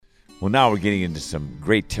Well, now we're getting into some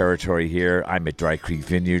great territory here. I'm at Dry Creek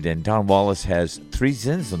Vineyard, and Don Wallace has 3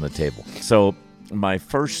 Zins on the table. So my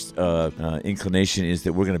first inclination is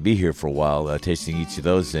that we're going to be here for a while, tasting each of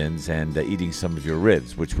those Zins and eating some of your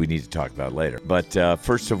ribs, which we need to talk about later. But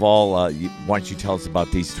first of all, why don't you tell us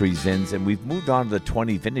about these 3 Zins? And we've moved on to the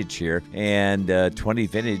 20 Vintage here. And 20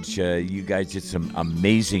 Vintage, you guys did some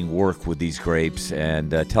amazing work with these grapes. And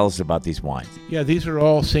tell us about these wines. Yeah, these are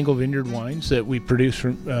all single vineyard wines that we produce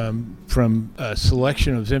from a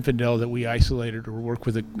selection of Zinfandel that we isolated or worked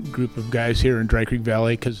with a group of guys here in Dry Creek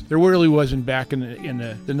Valley, because there really wasn't back in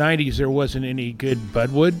the 90s, there wasn't any good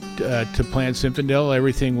budwood to plant Zinfandel.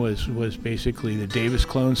 Everything was basically the Davis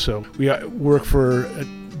clone. So we worked for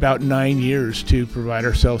about 9 years to provide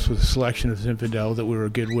ourselves with a selection of Zinfandel that we were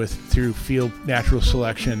good with through field natural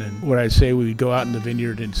selection. And what I'd say, we would go out in the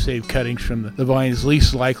vineyard and save cuttings from the vines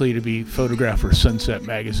least likely to be photographed for Sunset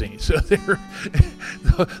magazine. So they're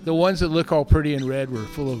the ones that look all pretty and red were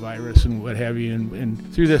full of virus and what have you.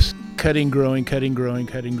 And through this cutting, growing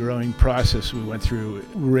process we went through,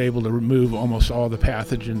 we were able to remove almost all the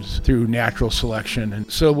pathogens through natural selection.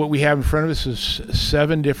 And so what we have in front of us is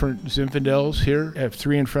 7 different Zinfandels here. I have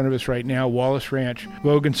 3 in front of us right now: Wallace Ranch,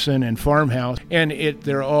 Vogenson, and Farmhouse. And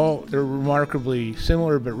they're remarkably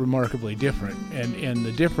similar but remarkably different. And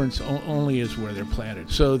the difference only is where they're planted.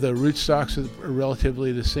 So the rootstocks are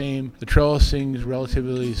relatively the same, the trellising is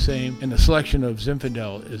relatively the same, and the selection of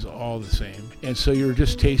Zinfandel is all the same. And so you're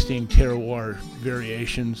just tasting terroir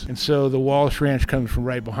variations. And so the Wallace Ranch comes from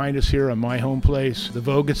right behind us here on my home place. The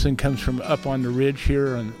Vogenson comes from up on the ridge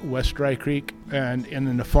here on West Dry Creek. And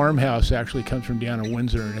then the Farmhouse actually comes from down in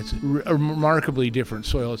Windsor, and it's a remarkably different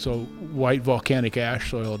soil. It's a white volcanic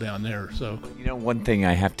ash soil down there. So, one thing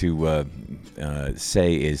I have to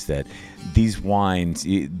say is that these wines,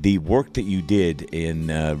 the work that you did in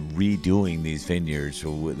redoing these vineyards,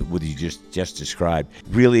 or what you just described,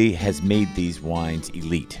 really has made these wines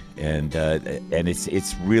elite. And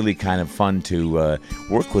it's really kind of fun to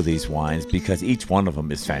work with these wines because each one of them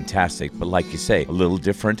is fantastic. But like you say, a little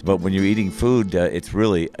different. But when you're eating food, it's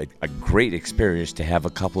really a great experience to have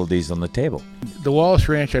a couple of these on the table. The Wallace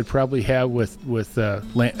Ranch I'd probably have with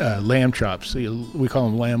lamb chops. We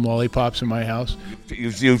call them lamb lollipops in my house.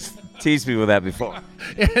 You've teased me with that before.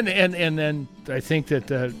 And then I think that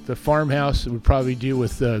the Farmhouse would probably do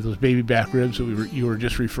with those baby back ribs that you were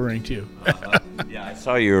just referring to. Yeah, I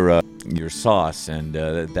saw your sauce, and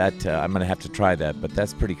that I'm going to have to try that, but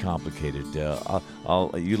that's pretty complicated.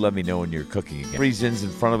 You let me know when you're cooking again. 3 Zins in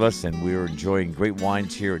front of us, and we're enjoying great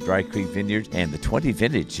wines here at Dry Creek Vineyard, and the 20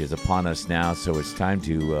 Vintage is upon us now, so it's time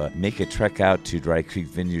to make a trek out to Dry Creek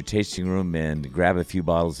Vineyard tasting room and grab a few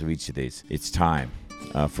bottles of each of these. It's time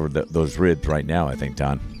for those ribs right now, I think,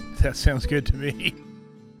 Don. That sounds good to me.